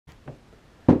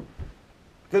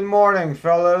Good morning,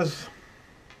 fellas.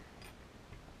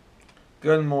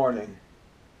 Good morning.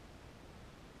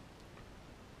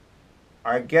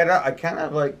 I kind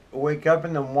of like wake up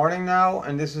in the morning now,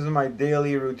 and this is my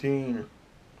daily routine.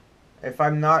 If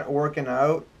I'm not working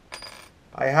out,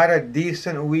 I had a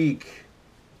decent week.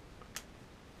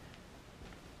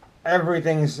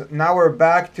 Now we're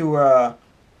back to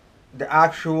the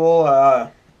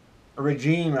actual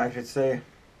regime, I should say.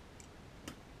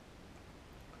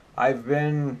 I've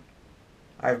been,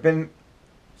 I've been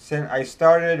since I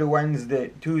started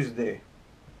Tuesday,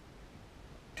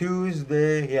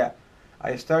 yeah.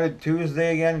 I started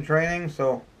Tuesday again training,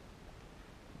 so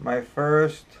my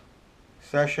first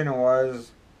session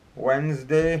was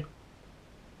Wednesday.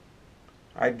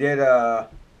 I did I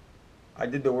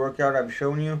did the workout I've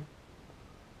shown you,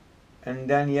 and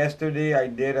then yesterday I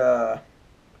did I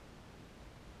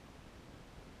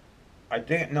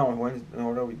think no Wednesday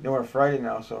no we're Friday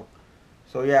now, so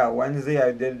yeah, Wednesday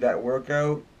I did that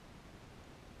workout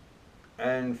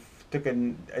and took a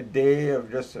day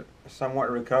of just somewhat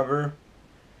recover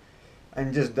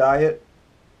and just diet.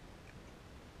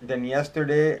 Then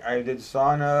yesterday I did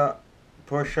sauna,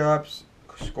 push-ups,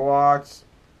 squats,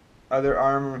 other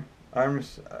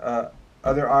arms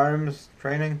other arms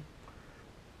training.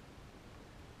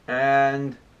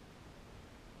 And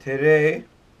today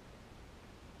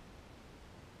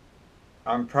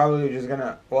I'm probably just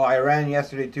gonna, well, I ran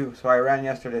yesterday too, so I ran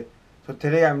yesterday. So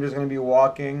today I'm just gonna be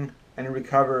walking and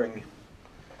recovering.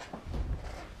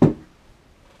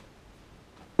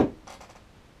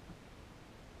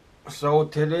 So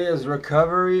today is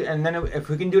recovery, and then if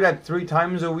we can do that 3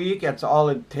 times a week, it's all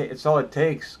it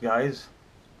takes, guys.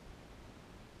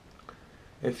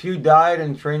 If you diet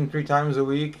and train 3 times a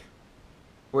week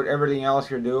with everything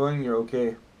else you're doing, you're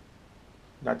okay.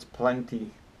 That's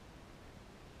plenty.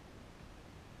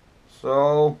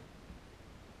 So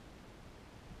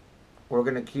we're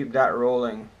gonna keep that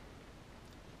rolling.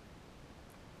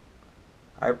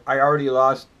 I already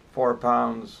lost 4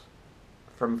 pounds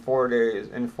from 4 days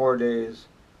in 4 days,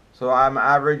 so I'm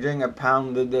averaging a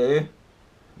pound a day.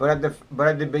 But at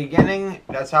the beginning,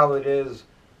 that's how it is.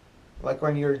 Like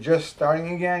when you're just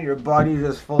starting again, your body's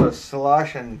just full of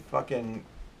slush and fucking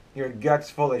your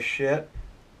gut's full of shit.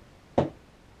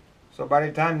 So by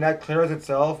the time that clears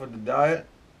itself with the diet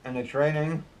and the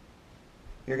training,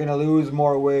 you're gonna lose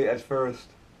more weight at first.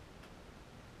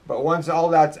 But once all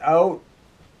that's out,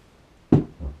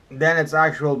 then it's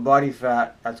actual body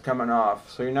fat that's coming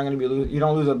off. So you're not gonna you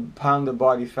don't lose a pound of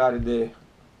body fat a day,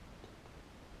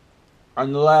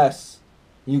 unless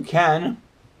you can.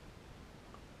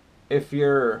 If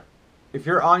you're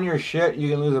on your shit, you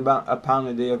can lose about a pound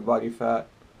a day of body fat.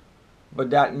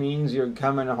 But that means you're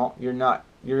coming home. You're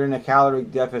in a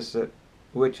caloric deficit,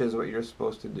 which is what you're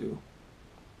supposed to do.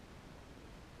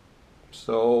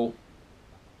 So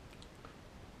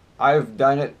I've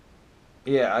done it.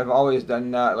 Yeah, I've always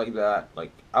done that like that.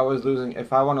 Like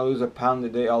if I want to lose a pound a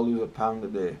day, I'll lose a pound a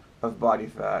day of body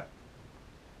fat.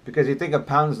 Because you think a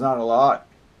pound's not a lot.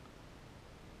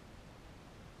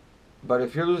 But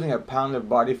if you're losing a pound of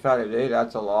body fat a day,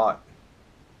 that's a lot.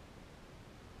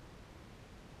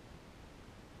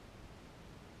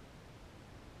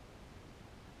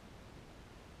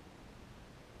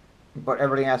 But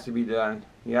everything has to be done.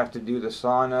 You have to do the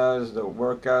saunas, the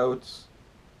workouts,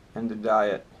 and the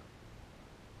diet.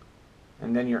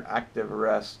 And then your active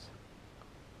rest.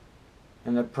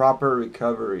 And the proper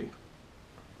recovery.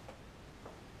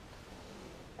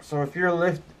 So if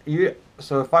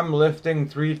I'm lifting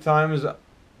 3 times,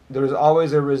 there's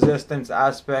always a resistance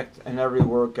aspect in every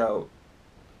workout.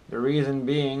 The reason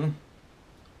being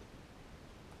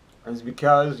is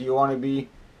because you want to be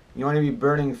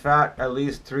burning fat at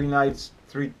least 3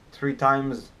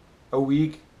 times a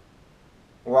week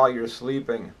while you're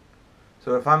sleeping.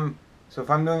 So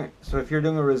if you're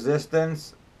doing a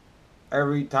resistance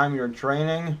every time you're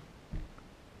training,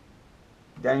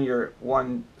 then you're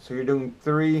doing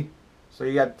 3. So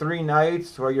you got 3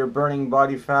 nights where you're burning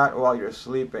body fat while you're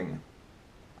sleeping,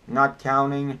 not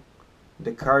counting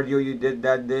the cardio you did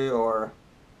that day, or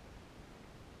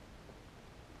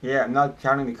yeah, not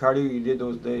counting the cardio you did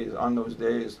those days,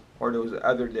 or those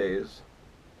other days.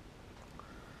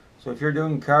 So if you're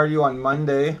doing cardio on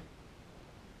Monday,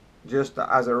 just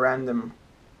as a random,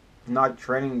 not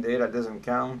training day, that doesn't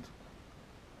count.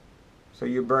 So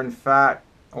you burn fat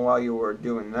while you were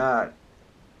doing that,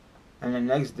 and the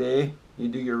next day you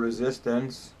do your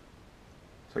resistance.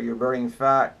 So you're burning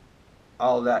fat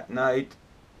all that night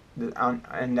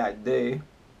and that day.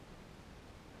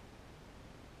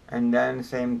 And then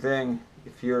same thing,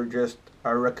 if you're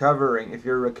recovering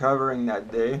that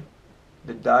day,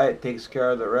 The diet takes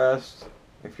care of the rest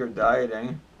if you're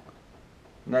dieting.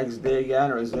 Next day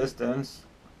again, resistance.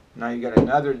 Now you got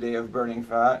another day of burning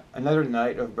fat, another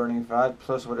night of burning fat,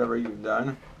 plus whatever you've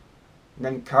done.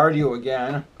 Then cardio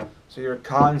again. So you're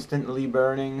constantly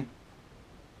you're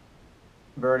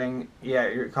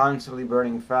constantly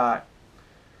burning fat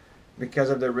because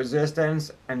of the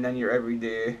resistance, and then your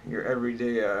everyday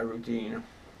routine.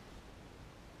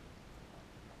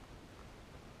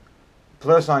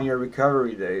 Plus on your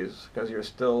recovery days, because your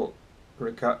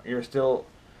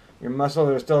muscles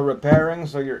are still repairing,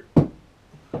 so you're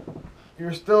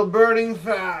still burning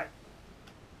fat.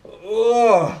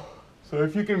 Ugh. So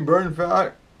if you can burn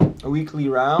fat weekly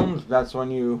rounds, that's why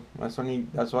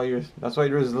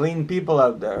there's lean people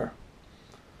out there.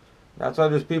 That's why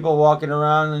there's people walking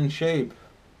around in shape.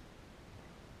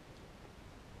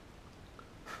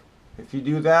 If you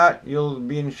do that, you'll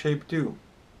be in shape too.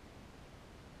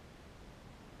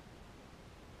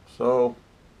 So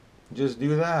just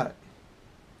do that.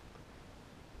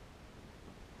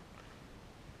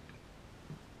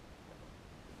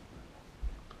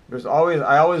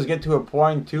 I always get to a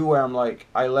point too where I'm like,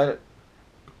 I don't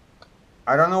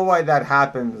know why that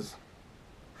happens.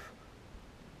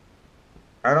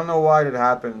 I don't know why that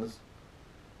happens.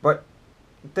 But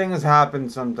things happen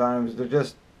sometimes. They're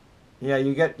just, yeah,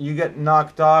 you get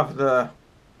knocked off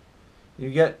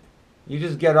you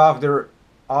just get off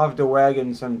the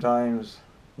wagon sometimes.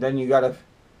 Then you gotta,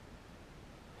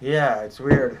 yeah, it's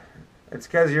weird. It's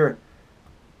 'cause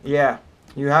yeah,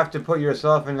 you have to put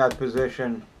yourself in that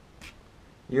position.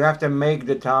 You have to make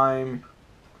the time.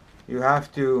 You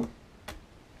have to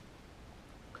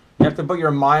put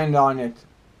your mind on it.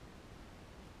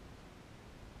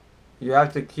 You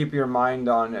have to keep your mind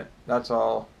on it. That's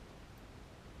all.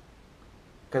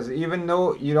 Because even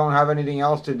though you don't have anything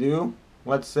else to do,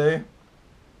 let's say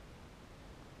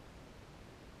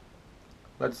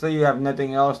you have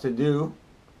nothing else to do,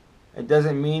 it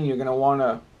doesn't mean you're going to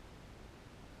want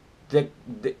to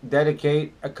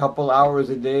dedicate a couple hours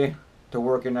a day to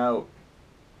working out.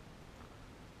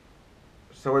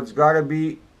 So it's got to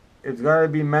be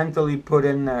mentally put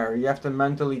in there. You have to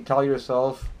mentally tell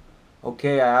yourself,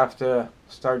 okay, I have to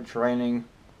start training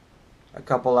a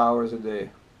couple hours a day.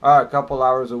 A couple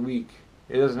hours a week.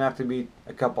 It doesn't have to be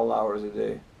a couple hours a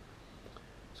day.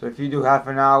 So if you do half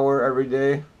an hour every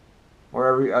day or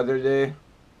every other day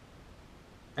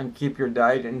and keep your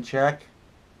diet in check,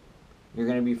 you're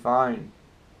going to be fine.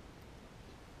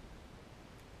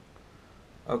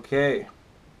 Okay.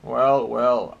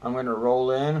 Well, I'm going to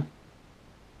roll in.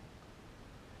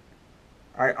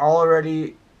 I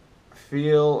already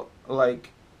feel like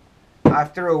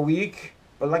after a week,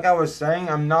 but like I was saying,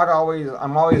 I'm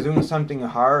always doing something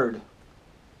hard.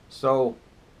 So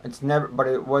but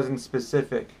it wasn't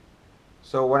specific.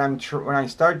 So when I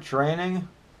start training,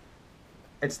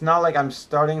 it's not like I'm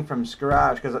starting from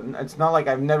scratch, because it's not like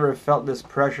I've never felt this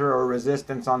pressure or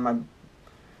resistance on my.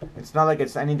 It's not like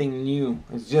it's anything new.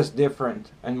 It's just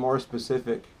different and more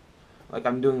specific. Like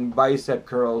I'm doing bicep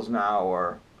curls now,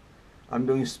 or I'm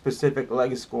doing specific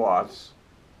leg squats,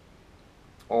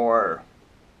 or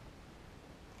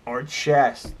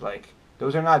chest. Like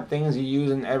those are not things you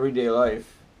use in everyday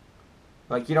life.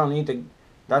 Like you don't need to.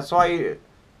 That's why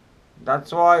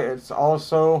it's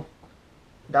also.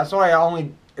 That's why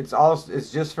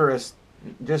it's just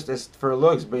for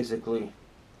looks basically.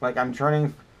 Like I'm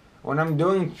training when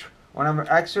I'm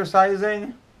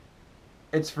exercising,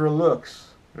 it's for looks.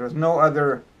 There's no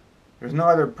other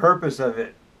purpose of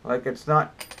it. Like it's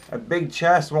not a big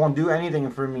chest won't do anything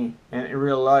for me in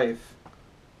real life.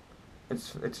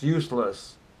 It's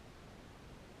useless.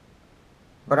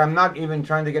 But I'm not even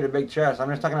trying to get a big chest. I'm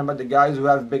just talking about the guys who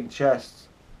have big chests.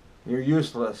 You're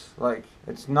useless. Like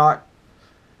it's not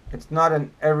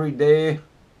an everyday.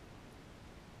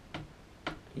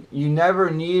 You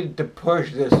never need to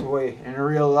push this way in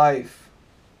real life.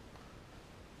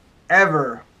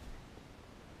 Ever.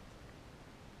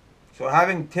 So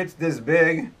having tits this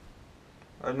big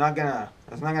it's not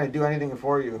gonna do anything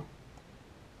for you.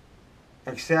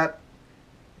 Except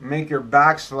make your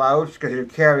back slouch because you're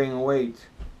carrying weight.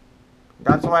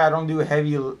 That's why I don't do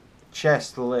heavy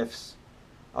chest lifts.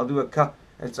 I'll do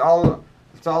it's all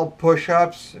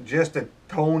push-ups just to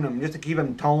tone them, just to keep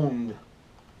them toned.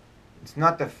 It's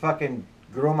not to fucking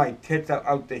grow my tits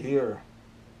out to here.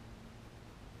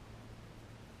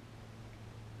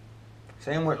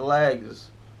 Same with legs.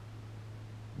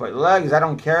 But legs, I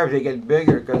don't care if they get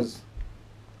bigger because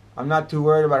I'm not too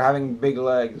worried about having big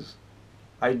legs.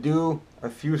 I do a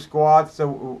few squats a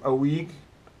week.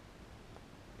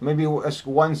 Maybe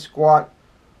one squat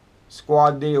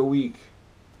day a week.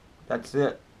 That's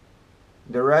it.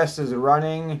 The rest is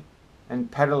running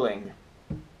and pedaling.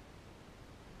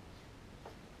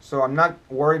 So I'm not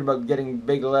worried about getting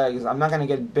big legs. I'm not going to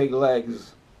get big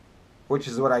legs, which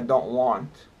is what I don't want.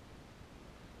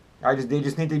 They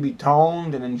just need to be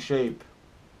toned and in shape.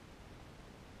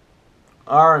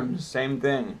 Arms, same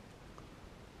thing.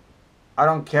 I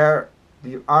don't care.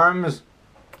 The arms,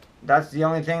 that's the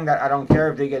only thing that I don't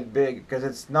care if they get big, because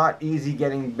it's not easy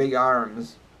getting big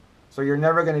arms. So you're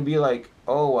never going to be like,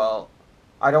 oh well,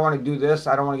 I don't want to do this,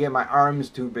 I don't want to get my arms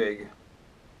too big.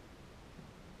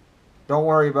 Don't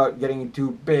worry about getting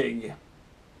too big.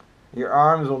 Your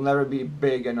arms will never be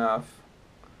big enough.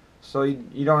 So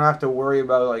you don't have to worry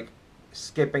about like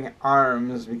skipping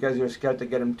arms because you're scared to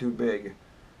get them too big.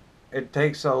 It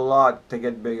takes a lot to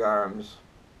get big arms.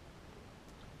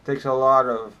 It takes a lot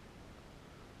of...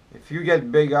 If you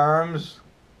get big arms,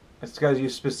 it's because you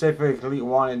specifically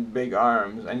wanted big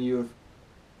arms, and you've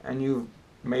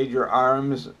made your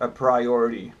arms a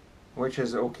priority, which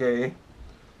is okay.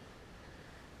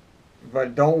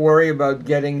 But don't worry about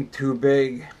getting too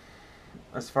big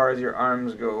as far as your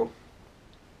arms go.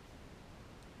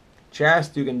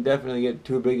 Chest, you can definitely get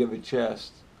too big of a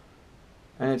chest,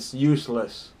 and it's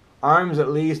useless. Arms, at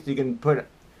least you can put...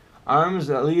 Arms,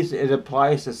 at least it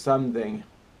applies to something.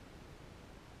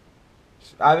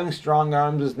 Having strong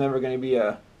arms is never going to be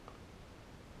a...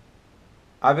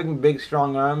 Having big,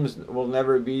 strong arms will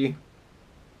never be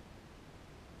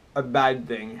a bad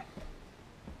thing.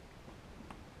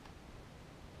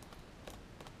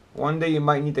 One day you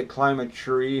might need to climb a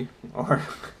tree, or...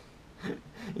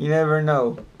 you never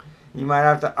know. You might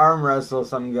have to arm wrestle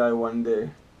some guy one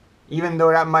day. Even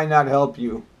though that might not help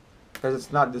you, because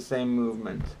it's not the same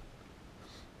movement.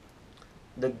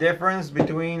 The difference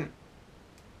between...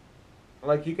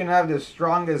 Like, you can have the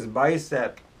strongest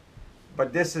bicep,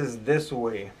 but this is this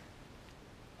way.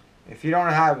 If you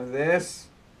don't have this,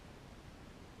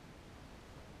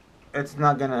 it's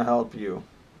not gonna help you.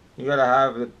 You gotta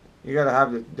have the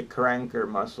cranker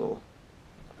muscle.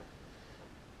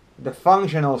 The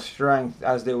functional strength,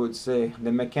 as they would say,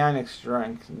 the mechanic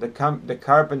strength, the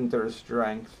carpenter's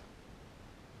strength,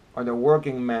 or the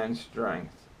working man's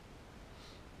strength.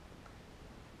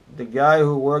 The guy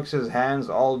who works his hands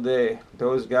all day,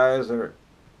 those guys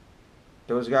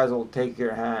will take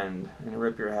your hand and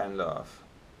rip your hand off.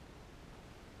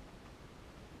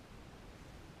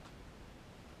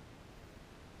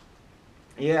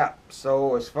 Yeah,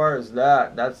 so as far as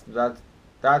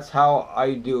that's how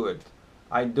I do it.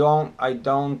 I don't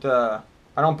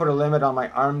put a limit on my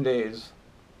arm days.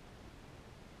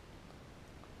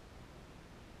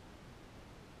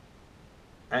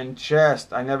 And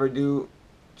chest, I never do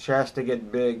chest to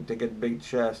get big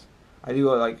chest. I'll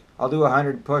do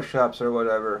 100 push-ups or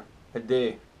whatever a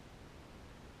day.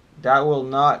 That will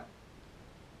not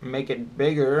make it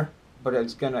bigger, but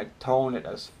it's gonna tone it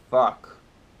as fuck.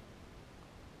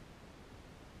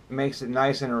 Makes it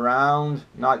nice and round,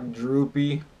 not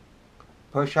droopy.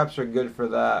 Push-ups are good for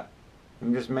that.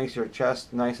 It just makes your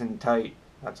chest nice and tight.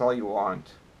 That's all you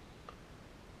want.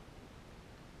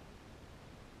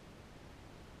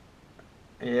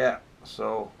 Yeah,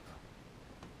 so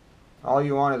all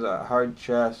you want is a hard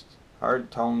chest, hard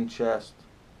toned chest.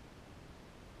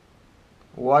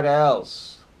 What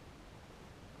else?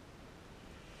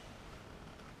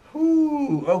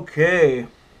 Ooh, okay.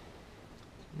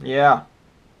 Yeah.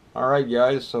 Alright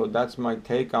guys, so that's my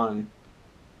take on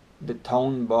the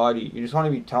toned body. You just want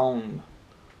to be toned.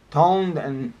 Toned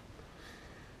and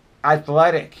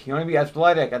athletic. You want to be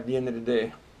athletic at the end of the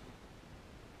day.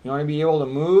 You want to be able to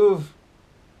move.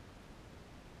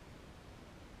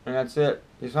 And that's it.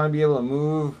 You just want to be able to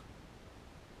move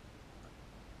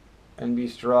and be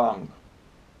strong.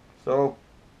 So,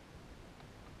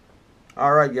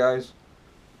 alright guys.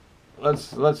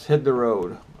 Let's hit the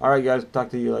road. Alright guys,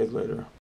 talk to you guys later.